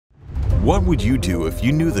What would you do if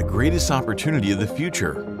you knew the greatest opportunity of the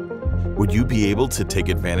future? Would you be able to take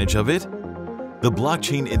advantage of it? The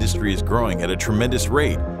blockchain industry is growing at a tremendous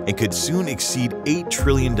rate and could soon exceed $8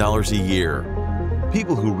 trillion a year.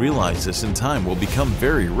 People who realize this in time will become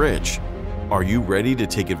very rich. Are you ready to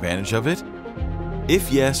take advantage of it?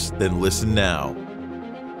 If yes, then listen now.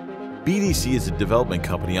 BDC is a development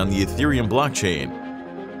company on the Ethereum blockchain.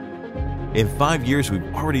 In 5 years, we've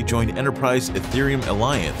already joined Enterprise Ethereum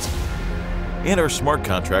Alliance, and our smart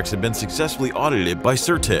contracts have been successfully audited by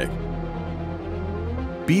CertiK.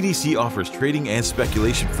 BDC offers trading and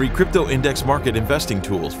speculation-free crypto index market investing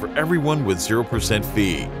tools for everyone with 0%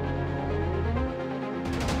 fee.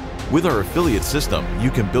 With our affiliate system,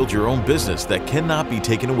 you can build your own business that cannot be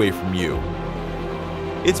taken away from you.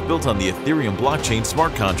 It's built on the Ethereum blockchain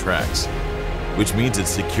smart contracts, which means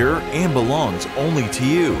it's secure and belongs only to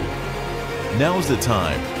you. Now is the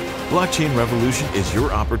time. Blockchain revolution is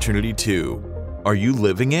your opportunity too. Are you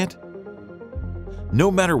living it? No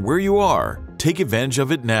matter where you are, take advantage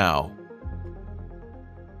of it now.